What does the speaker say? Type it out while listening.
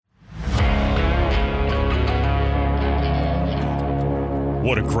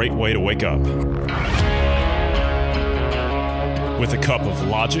What a great way to wake up. With a cup of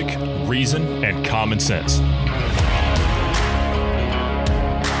logic, reason, and common sense.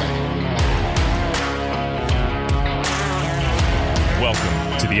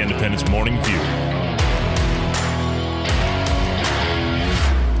 Welcome to the Independence Morning View.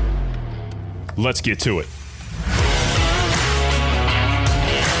 Let's get to it.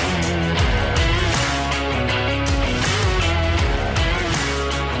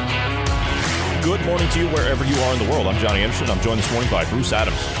 Good morning to you wherever you are in the world. I'm Johnny Anderson. I'm joined this morning by Bruce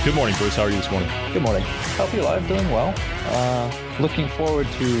Adams. Good morning, Bruce. How are you this morning? Good morning. Healthy alive, doing well. Looking forward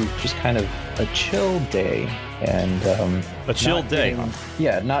to just kind of a chill day and a chill day.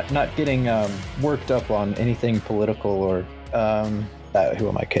 Yeah, not getting worked up on anything political or who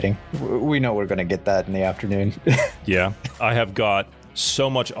am I kidding? We know we're going to get that in the afternoon. Yeah, I have got so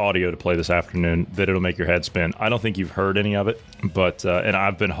much audio to play this afternoon that it'll make your head spin. I don't think you've heard any of it, but and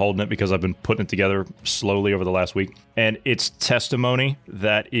I've been holding it because I've been putting it together slowly over the last week. And it's testimony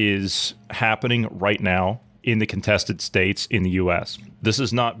that is happening right now in the contested states in the U.S. This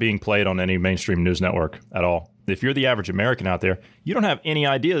is not being played on any mainstream news network at all. If you're the average American out there, you don't have any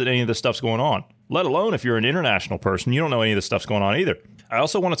idea that any of this stuff's going on, let alone if you're an international person, you don't know any of this stuff's going on either. I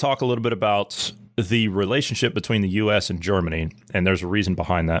also want to talk a little bit about the relationship between the U.S. and Germany, and there's a reason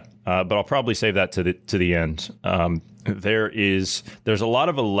behind that. But I'll probably save that to the end. There's a lot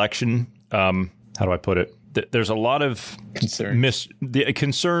of election. How do I put it? There's a lot of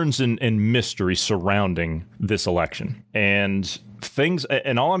concerns and mystery surrounding this election, and things.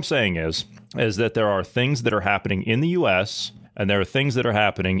 And all I'm saying is that there are things that are happening in the U.S. and there are things that are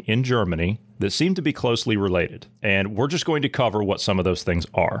happening in Germany that seem to be closely related. And we're just going to cover what some of those things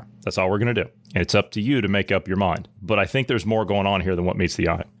are. That's all we're going to do. And it's up to you to make up your mind. But I think there's more going on here than what meets the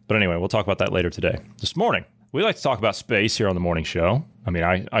eye. But anyway, we'll talk about that later today. This morning, we like to talk about space here on the morning show. I mean,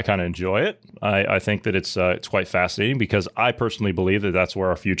 I kind of enjoy it. I think that it's quite fascinating because I personally believe that that's where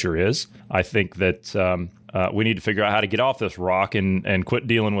our future is. I think that we need to figure out how to get off this rock and quit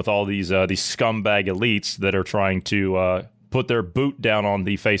dealing with all these scumbag elites that are trying to put their boot down on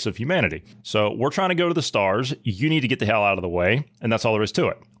the face of humanity. So we're trying to go to the stars. You need to get the hell out of the way. And that's all there is to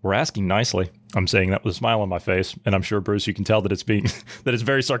it. We're asking nicely. I'm saying that with a smile on my face. And I'm sure, Bruce, you can tell that it's being that it's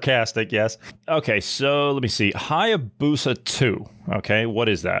very sarcastic. Yes. Okay. So let me see. Hayabusa 2. Okay. What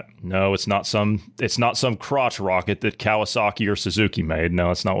is that? No, it's not some crotch rocket that Kawasaki or Suzuki made.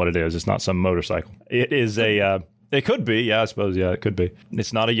 No, it's not what it is. It's not some motorcycle. It is it could be, yeah, I suppose, yeah, it could be.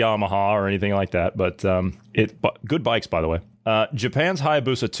 It's not a Yamaha or anything like that, but good bikes, by the way. Japan's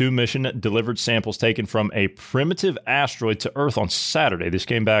Hayabusa 2 mission delivered samples taken from a primitive asteroid to Earth on Saturday. This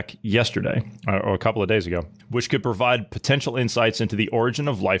came back yesterday, or a couple of days ago, which could provide potential insights into the origin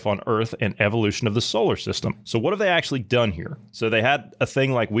of life on Earth and evolution of the solar system. So what have they actually done here? So they had a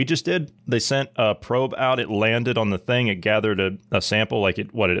thing like we just did. They sent a probe out. It landed on the thing. It gathered a sample, like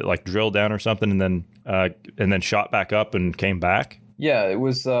it drilled down or something, and then shot back up and came back. Yeah, it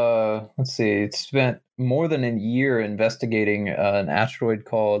was, let's see, it spent more than a year investigating an asteroid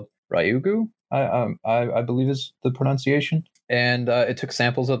called Ryugu, I believe is the pronunciation. And it took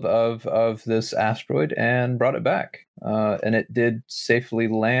samples of this asteroid and brought it back. And it did safely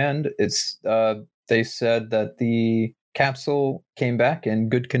land. They said that the capsule came back in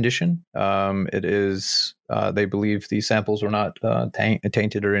good condition. It is, they believe the samples were not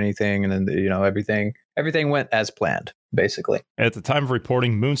tainted or anything. And then, everything went as planned, basically. At the time of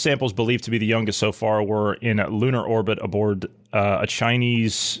reporting, moon samples believed to be the youngest so far were in lunar orbit aboard a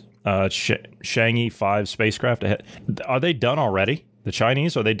Chinese Chang'e 5 spacecraft. Are they done already? The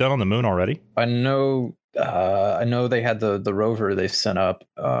Chinese, are they done on the moon already? I know they had the rover they sent up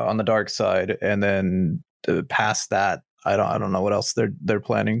on the dark side, and then past that, I don't know what else they're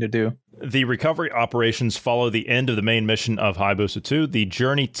planning to do. The recovery operations follow the end of the main mission of Hayabusa 2. The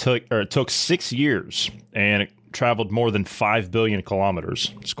journey took 6 years, and it traveled more than 5 billion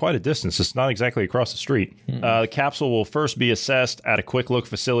kilometers. It's quite a distance. It's not exactly across the street. The capsule will first be assessed at a quick look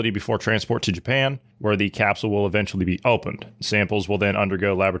facility before transport to Japan, where the capsule will eventually be opened. Samples will then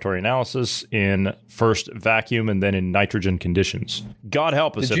undergo laboratory analysis in first vacuum and then in nitrogen conditions. God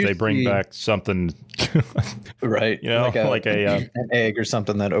help us if they bring back something, right? Like an egg or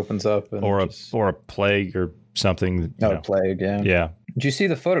something that opens up, or a plague or something. Plague, yeah. Yeah. Did you see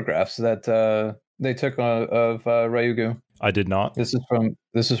the photographs that they took of Ryugu? I did not. This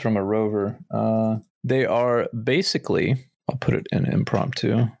is from a rover. They are basically, I'll put it in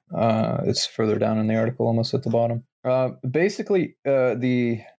impromptu. It's further down in the article, almost at the bottom. Basically,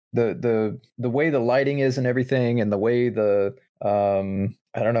 the way the lighting is and everything, and the way the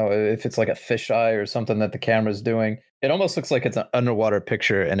I don't know if it's like a fisheye or something that the camera's doing. It almost looks like it's an underwater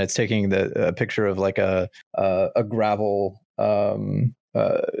picture, and it's taking a picture of like a gravel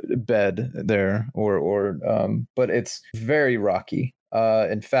bed there, but it's very rocky.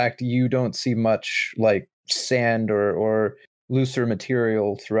 In fact, you don't see much like sand or looser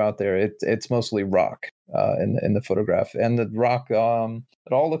material throughout there. It's mostly rock in the photograph, and the rock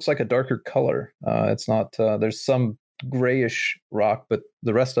it all looks like a darker color. It's not there's some grayish rock, but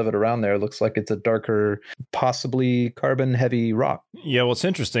the rest of it around there looks like it's a darker, possibly carbon heavy rock. Yeah, well, it's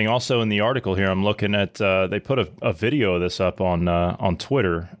interesting. Also in the article here, I'm looking at they put a video of this up on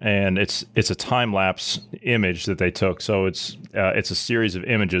Twitter, and it's a time lapse image that they took. So it's a series of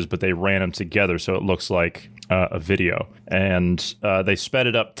images, but they ran them together, so it looks like a video, and they sped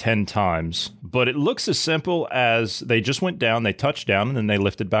it up 10 times. But it looks as simple as they just went down, they touched down, and then they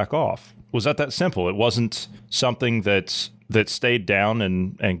lifted back off. Was that simple? It wasn't something that stayed down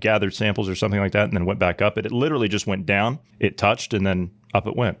and gathered samples or something like that and then went back up. It literally just went down, it touched, and then up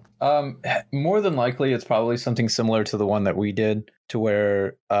it went. More than likely, it's probably something similar to the one that we did, to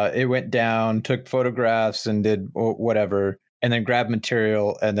where it went down, took photographs, and did whatever, and then grabbed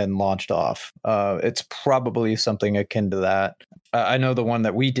material and then launched off. It's probably something akin to that. I know the one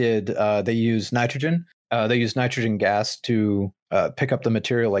that we did, they used nitrogen. They used nitrogen gas to pick up the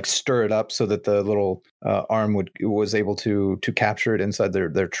material, like stir it up so that the little arm was able to capture it inside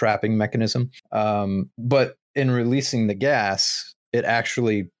their trapping mechanism. But in releasing the gas, it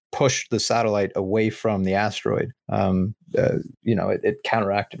actually pushed the satellite away from the asteroid. It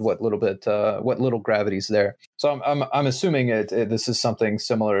counteracted what little gravity's there. So I'm assuming this is something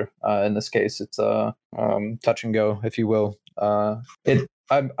similar. In this case, it's touch and go, if you will.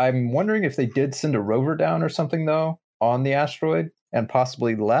 I'm wondering if they did send a rover down or something, though, on the asteroid and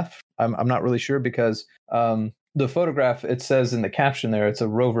possibly left. I'm not really sure, because the photograph, it says in the caption there, it's a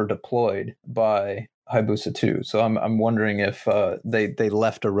rover deployed by Hayabusa 2. So I'm wondering if they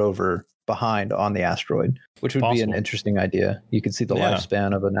left a rover behind on the asteroid, which would be an interesting idea. You could see the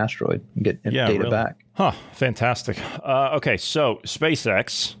lifespan of an asteroid and get data back. Huh, fantastic. Okay, so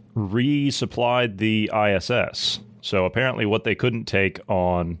SpaceX resupplied the ISS. So apparently what they couldn't take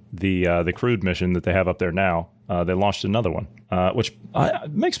on the crewed mission that they have up there now, they launched another one, which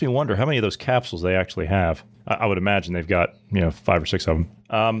makes me wonder how many of those capsules they actually have. I would imagine they've got 5 or 6 of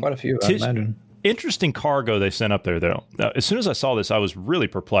them. Quite a few, I imagine. Interesting cargo they sent up there, though. As soon as I saw this, I was really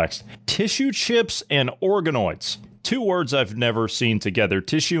perplexed. Tissue chips and organoids. 2 words I've never seen together,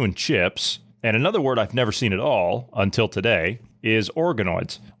 tissue and chips. And another word I've never seen at all until today is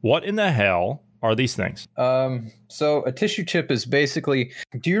organoids. What in the hell are these things? So a tissue chip is basically,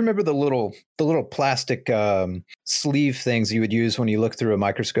 do you remember the little plastic sleeve things you would use when you look through a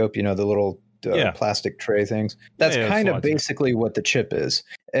microscope, the little plastic tray things? That's kind of basically what the chip is,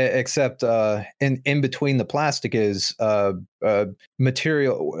 except in between the plastic is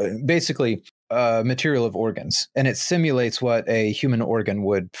material, basically material of organs, and it simulates what a human organ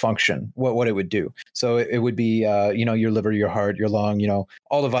would function, what it would do. So it would be your liver, your heart, your lung,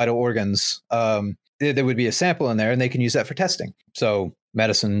 all the vital organs. There would be a sample in there, and they can use that for testing. So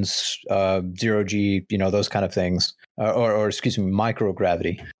medicines, 0G, those kind of things, or excuse me,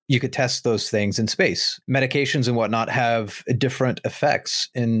 microgravity. You could test those things in space. Medications and whatnot have different effects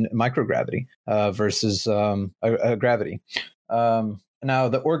in microgravity versus gravity. Now,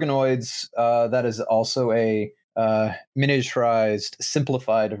 the organoids, that is also a miniaturized,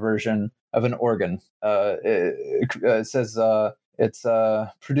 simplified version of an organ. It says it's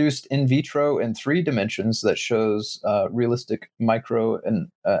produced in vitro in 3 dimensions that shows realistic micro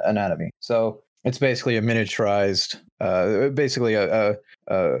anatomy. So it's basically a miniaturized, basically a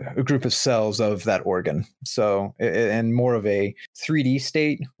group of cells of that organ. So, and more of a 3D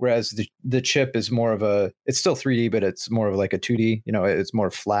state, whereas the chip is more of it's still 3D, but it's more of like a 2D, it's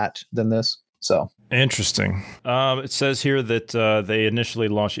more flat than this. So interesting. It says here that they initially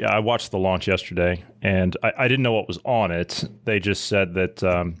launched. Yeah, I watched the launch yesterday, and I didn't know what was on it. They just said that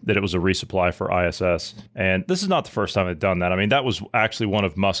it was a resupply for ISS, and this is not the first time they've done that. I mean, that was actually one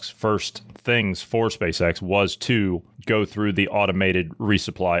of Musk's first things for SpaceX, was to go through the automated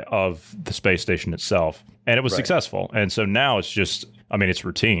resupply of the space station itself, and it was successful. And so now it's just, it's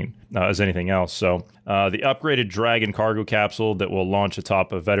routine as anything else. So the upgraded Dragon cargo capsule that will launch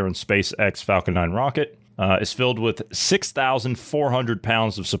atop a veteran SpaceX Falcon 9 rocket is filled with 6,400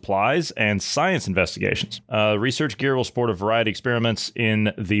 pounds of supplies and science investigations. Research gear will support a variety of experiments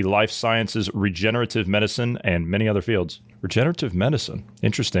in the life sciences, regenerative medicine, and many other fields. Regenerative medicine.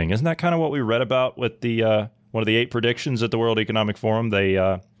 Interesting. Isn't that kind of what we read about with the one of the 8 predictions at the World Economic Forum?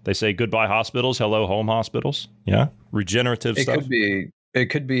 They They say goodbye hospitals, hello home hospitals. Yeah, regenerative It stuff. could be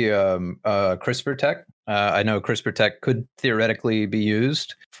CRISPR tech. I know CRISPR tech could theoretically be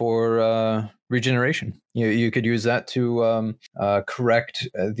used for regeneration. You could use that to correct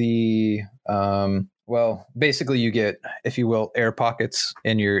the well, basically you get, if you will, air pockets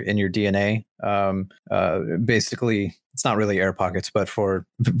in your DNA. Basically, it's not really air pockets, but for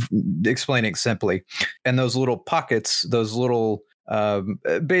explaining simply, and those little pockets, those little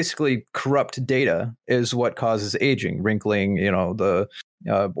basically corrupt data is what causes aging, wrinkling, the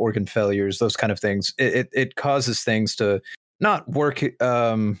organ failures, those kind of things. It causes things to not work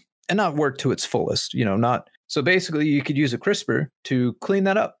and not work to its fullest. Not so. Basically, you could use a CRISPR to clean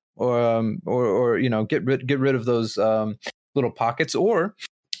that up, or get rid of those little pockets, or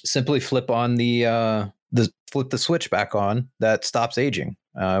simply flip the switch back on that stops aging,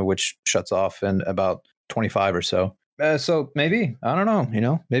 which shuts off in about 25 or so. So maybe, I don't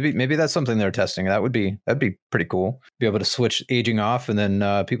know, maybe that's something they're testing. That'd be pretty cool. Be able to switch aging off, and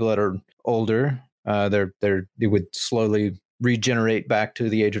then people that are older, they would slowly regenerate back to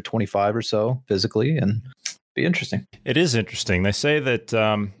the age of 25 or so physically, and be interesting. It is interesting. They say that,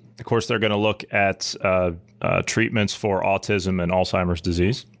 of course, they're going to look at treatments for autism and Alzheimer's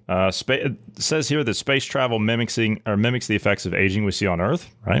disease. It says here that space travel mimics the effects of aging we see on Earth,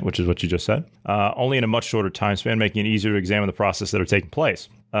 right? Which is what you just said. Only in a much shorter time span, making it easier to examine the processes that are taking place.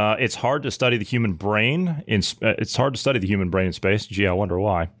 It's hard to study the human brain in space. Gee, I wonder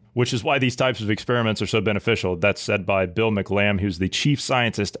why. Which is why these types of experiments are so beneficial. That's said by Bill McLam, who's the chief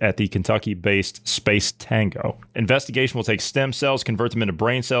scientist at the Kentucky-based Space Tango. Investigation will take stem cells, convert them into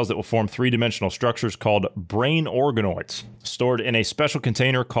brain cells that will form three-dimensional structures called brain organoids, stored in a special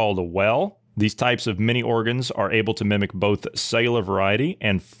container called a well. These types of mini organs are able to mimic both cellular variety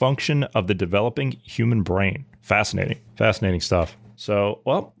and function of the developing human brain. Fascinating stuff. So,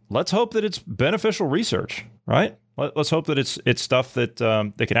 well, let's hope that it's beneficial research, right? Let's hope that it's stuff that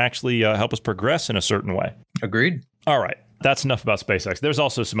can actually help us progress in a certain way. Agreed. All right. That's enough about SpaceX. There's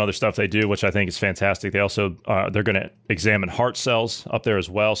also some other stuff they do, which I think is fantastic. They also they're going to examine heart cells up there as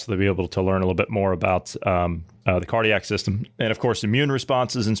well, so they'll be able to learn a little bit more about the cardiac system. And, of course, immune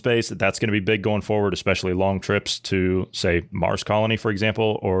responses in space. That's going to be big going forward, especially long trips to, say, Mars colony, for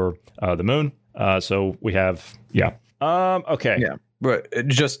example, or the moon. So we have, okay. Yeah. But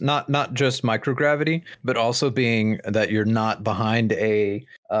just not just microgravity, but also being that you're not behind a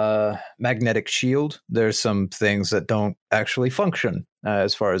magnetic shield. There's some things that don't actually function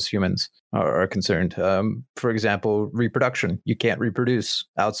as far as humans are concerned. For example, reproduction. You can't reproduce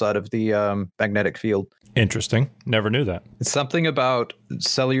outside of the magnetic field. Interesting. Never knew that. It's something about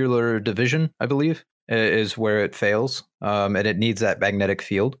cellular division, I believe, is where it fails, and it needs that magnetic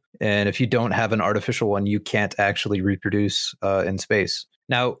field. And if you don't have an artificial one, you can't actually reproduce in space.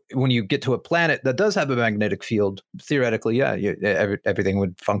 Now, when you get to a planet that does have a magnetic field, theoretically, everything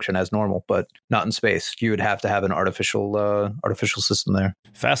would function as normal, but not in space. You would have to have an artificial system there.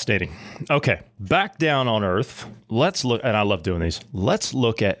 Fascinating. Okay, back down on Earth. Let's look, and I love doing these. Let's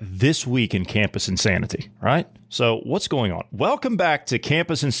look at this week in campus insanity, right? So what's going on? Welcome back to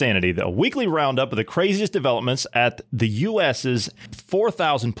Campus Insanity, the weekly roundup of the craziest developments at the U.S.'s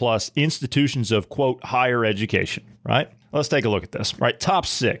 4,000 plus institutions of, quote, higher education, right? Let's take a look at this, right? Top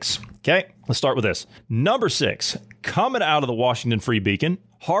 6. Okay, let's start with this. Number 6, coming out of the Washington Free Beacon,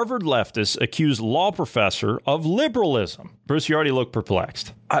 Harvard leftists accuse law professor of liberalism. Bruce, you already look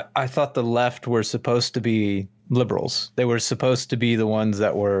perplexed. I thought the left were supposed to be liberals. They were supposed to be the ones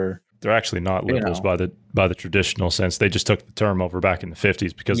that were... They're actually not liberals by the traditional sense. They just took the term over back in the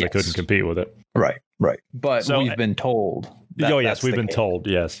 50s because they couldn't compete with it. Right. But we've been told. We've been told.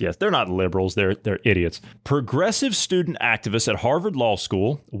 Yes. They're not liberals. They're idiots. Progressive student activists at Harvard Law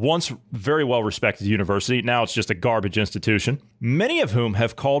School, once very well-respected university, now it's just a garbage institution, many of whom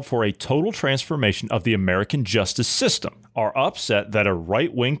have called for a total transformation of the American justice system, are upset that a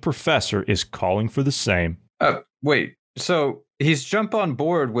right-wing professor is calling for the same. Wait. So he's jumped on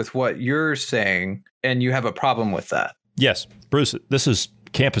board with what you're saying, and you have a problem with that? Yes. Bruce, this is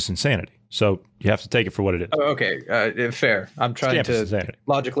campus insanity. So you have to take it for what it is. Oh, okay. Fair. I'm trying to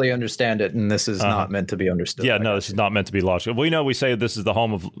logically understand it, and this is not meant to be understood. Yeah, no, this is not meant to be logical. We say this is the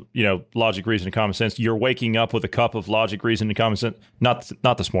home of, logic, reason, and common sense. You're waking up with a cup of logic, reason, and common sense. Not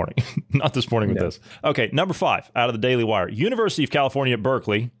this morning. Not this morning with this. Okay, number 5, out of the Daily Wire. University of California at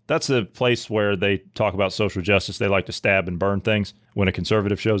Berkeley. That's a place where they talk about social justice. They like to stab and burn things when a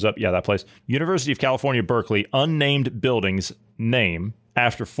conservative shows up. Yeah, that place. University of California, Berkeley, unnamed buildings name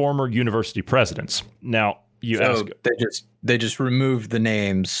after former university presidents. Now, you ask... They just removed the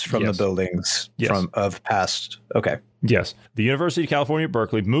names from the buildings of past. Okay. Yes. The University of California at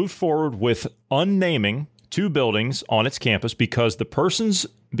Berkeley moved forward with unnaming 2 buildings on its campus because the persons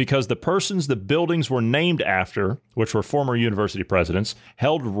the buildings were named after, which were former university presidents,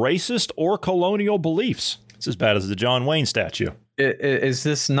 held racist or colonial beliefs. It's as bad as the John Wayne statue. Is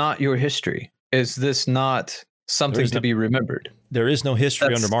this not your history? Is this not something to be remembered? There is no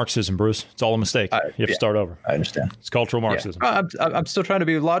history under Marxism, Bruce. It's all a mistake. You have to start over. I understand. It's cultural Marxism. Yeah. I'm still trying to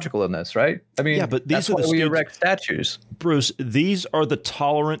be logical in this, right? I mean, but these are we erect statues. Bruce, these are the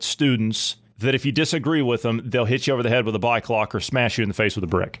tolerant students that if you disagree with them, they'll hit you over the head with a bike lock or smash you in the face with a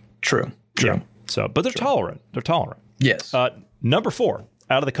brick. True. Yeah. So, but they're tolerant. They're tolerant. Yes. Number 4,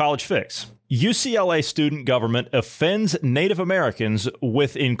 out of the college fix. UCLA student government offends Native Americans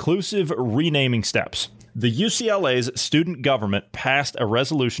with inclusive renaming steps. The UCLA's student government passed a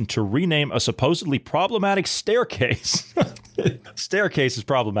resolution to rename a supposedly problematic staircase. Staircase is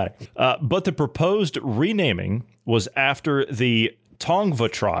problematic. But the proposed renaming was after the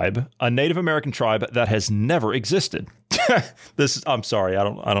Tongva tribe, a Native American tribe that has never existed. I'm sorry, I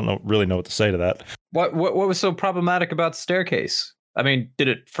don't really know what to say to that. What was so problematic about the staircase? I mean, did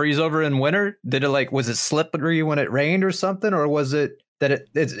it freeze over in winter? Did it was it slippery when it rained or something? Or was it that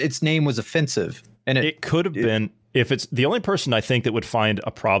its name was offensive? And it could have been, if it's the only person I think that would find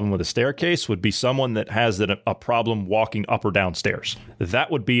a problem with a staircase would be someone that has a problem walking up or down stairs.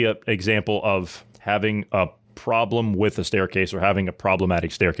 That would be an example of having a problem with a staircase or having a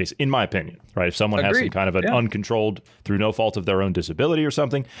problematic staircase, in my opinion, right? If someone has some kind of an uncontrolled, through no fault of their own disability or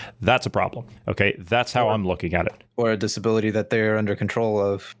something, that's a problem. Okay, that's how I'm looking at it. Or a disability that they're under control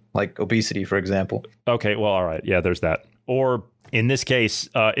of, like obesity, for example. Okay, well, all right. Yeah, there's that. Or in this case,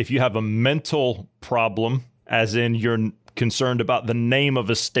 if you have a mental problem, as in you're concerned about the name of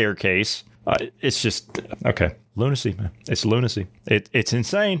a staircase, it's just, okay, lunacy, man. It's lunacy. It's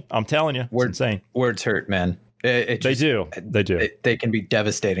insane. I'm telling you, it's insane. Words hurt, man. They do. They can be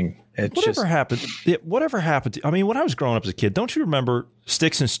devastating. Whatever happened? I mean, when I was growing up as a kid, don't you remember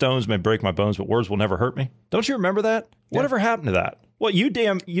sticks and stones may break my bones, but words will never hurt me? Don't you remember that? Yeah. Whatever happened to that? What, you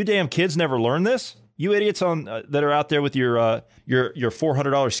damn kids never learned this? You idiots that are out there with your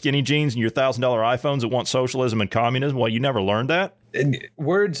 $400 skinny jeans and your $1,000 iPhones that want socialism and communism. Well, you never learned that.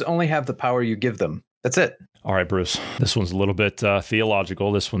 Words only have the power you give them. That's it. All right, Bruce. This one's a little bit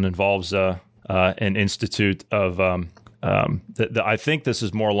theological. This one involves an institute of. I think this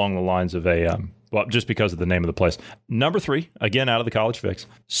is more along the lines of just because of the name of the place. Number 3, again out of the college fix.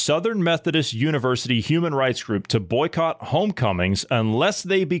 Southern Methodist University Human Rights Group to boycott homecomings unless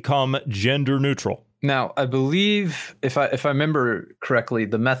they become gender neutral. Now, I believe, if I remember correctly,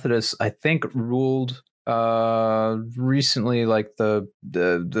 the Methodists, I think, ruled recently, like the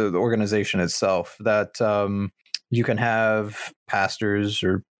organization itself, that you can have pastors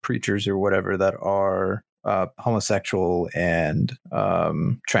or preachers or whatever that are homosexual and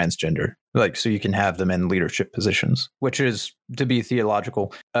transgender, so you can have them in leadership positions, which is, to be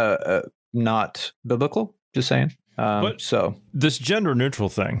theological, not biblical. Just saying. So this gender neutral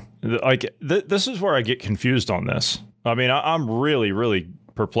thing, this is where I get confused on this. I mean, I'm really, really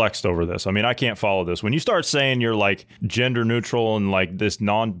perplexed over this. I mean, I can't follow this. When you start saying you're like gender neutral and like this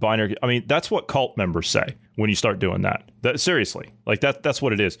non-binary, I mean, that's what cult members say when you start doing that. Seriously, like that's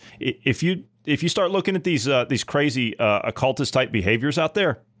what it is. If you start looking at these crazy occultist type behaviors out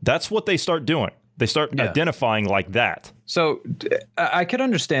there, that's what they start doing. They start identifying like that. So I could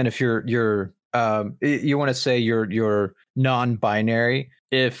understand if you're you want to say you're non-binary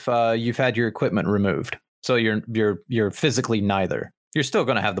if you've had your equipment removed, so you're physically neither. You're still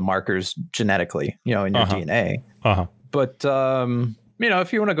going to have the markers genetically, in your DNA. But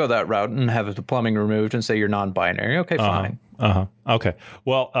if you want to go that route and have the plumbing removed and say you're non-binary, okay, fine. Okay.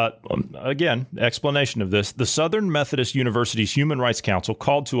 Well, again, explanation of this. The Southern Methodist University's Human Rights Council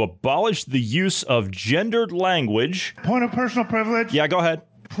called to abolish the use of gendered language. Point of personal privilege. Yeah, go ahead.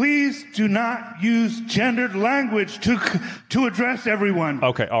 Please do not use gendered language to address everyone.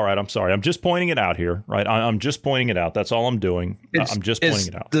 Okay, all right, I'm sorry. I'm just pointing it out here, right? I'm just pointing it out. That's all I'm doing. I'm just pointing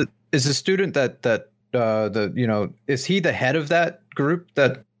it out. Is the student is he the head of that group?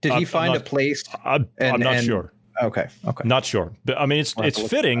 Did he find a place? I'm not sure. Okay. Not sure. But I mean, it's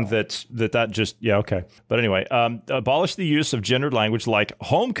fitting that just, okay. But anyway, abolish the use of gendered language like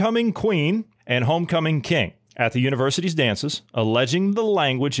homecoming queen and homecoming king at the university's dances, alleging the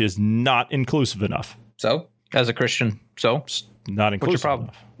language is not inclusive enough. So, as a Christian, it's not inclusive. What's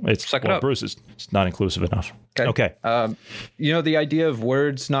your problem? Enough. Bruce, it's not inclusive enough. Okay. The idea of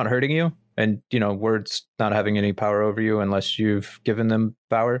words not hurting you and, words not having any power over you unless you've given them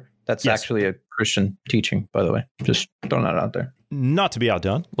power. That's Yes. actually a Christian teaching, by the way. Just throwing that out there. Not to be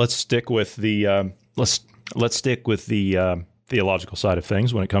outdone, let's stick with the theological side of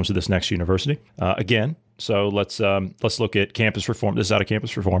things when it comes to this next university. Again, so let's look at campus reform. This is out of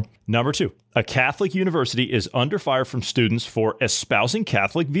campus reform. Number 2, a Catholic university is under fire from students for espousing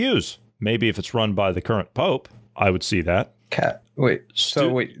Catholic views. Maybe if it's run by the current pope, I would see that.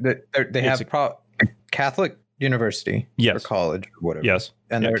 They have a Catholic university Yes. or college or whatever. Yes,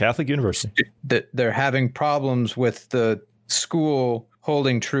 And they're Catholic university. they're having problems with the school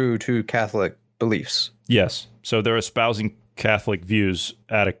holding true to Catholic beliefs. Yes, so they're espousing Catholic views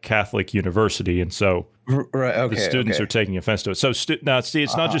at a Catholic university, and so Right. Okay. the students are taking offense to it. So now, see,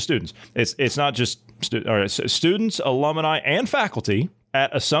 it's not just students. It's not just all right. So students, alumni, and faculty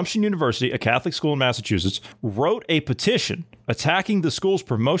at Assumption University, a Catholic school in Massachusetts, wrote a petition attacking the school's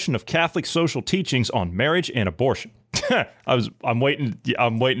promotion of Catholic social teachings on marriage and abortion. I'm waiting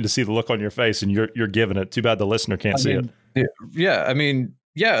to see the look on your face, and you're giving it. Too bad the listener can't see it.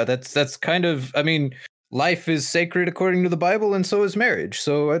 Yeah. That's kind of. I mean, life is sacred according to the Bible, and so is marriage.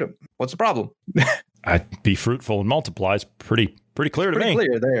 So what's the problem? I'd be fruitful and multiply. It's pretty clear to me.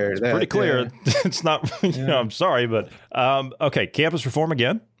 Clear there. Pretty clear. Yeah. It's not. I'm sorry, but okay. Campus reform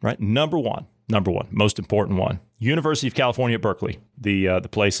again, right? Number one, most important one. University of California at Berkeley, the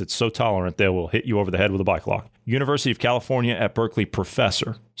place that's so tolerant they will hit you over the head with a bike lock. University of California at Berkeley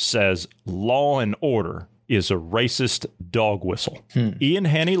professor says law and order is a racist dog whistle. Ian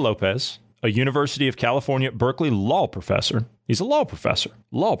Haney Lopez, a University of California Berkeley law professor. He's a law professor.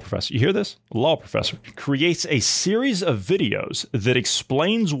 You hear this? Law professor. Creates a series of videos that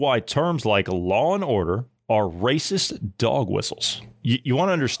explains why terms like law and order are racist dog whistles. You want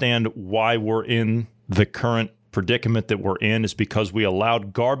to understand why we're in the current predicament that we're in is because we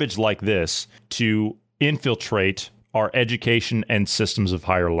allowed garbage like this to infiltrate our education and systems of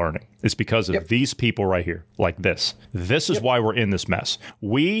higher learning. It's because of these people right here, like this. This is why we're in this mess.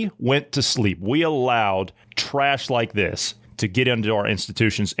 We went to sleep. We allowed trash like this to get into our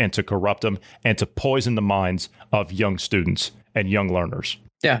institutions and to corrupt them and to poison the minds of young students and young learners.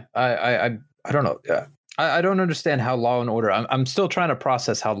 Yeah, I don't know. I don't understand how law and order. I'm still trying to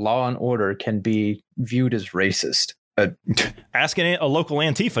process how law and order can be viewed as racist. Ask a local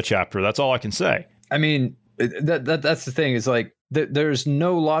Antifa chapter. That's all I can say. I mean, that's the thing. Is like there's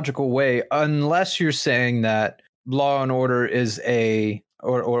no logical way unless you're saying that law and order is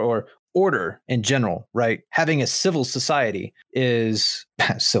or order in general, right? Having a civil society is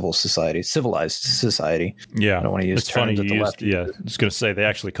civilized society. Yeah, I don't want to use it's funny terms you that the used. left Yeah, I was going to say they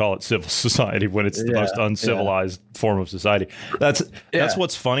actually call it civil society when it's the most uncivilized form of society. That's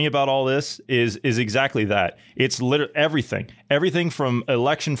what's funny about all this is exactly that. It's literally everything from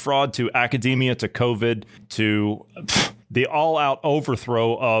election fraud to academia to COVID to the all-out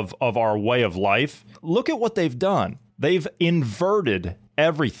overthrow of our way of life. Look at what they've done. They've inverted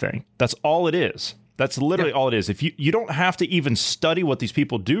everything. That's all it is. That's literally all it is. If you don't have to even study what these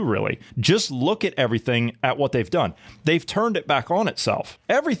people do, really. Just look at everything at what they've done. They've turned it back on itself.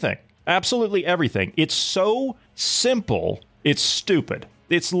 Everything. Absolutely everything. It's so simple, it's stupid.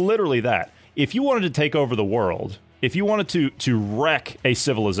 It's literally that. If you wanted to take over the world, if you wanted to wreck a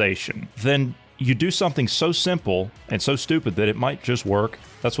civilization, then you do something so simple and so stupid that it might just work.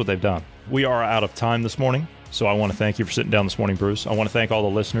 That's what they've done. We are out of time this morning. So I want to thank you for sitting down this morning, Bruce. I want to thank all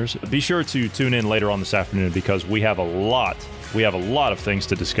the listeners. Be sure to tune in later on this afternoon because we have a lot of things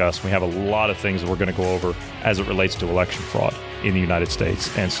to discuss. We have a lot of things that we're going to go over as it relates to election fraud in the United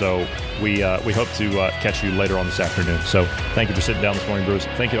States. And so we hope to catch you later on this afternoon. So thank you for sitting down this morning, Bruce.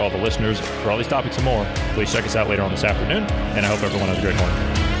 Thank you to all the listeners. For all these topics and more, please check us out later on this afternoon. And I hope everyone has a great morning.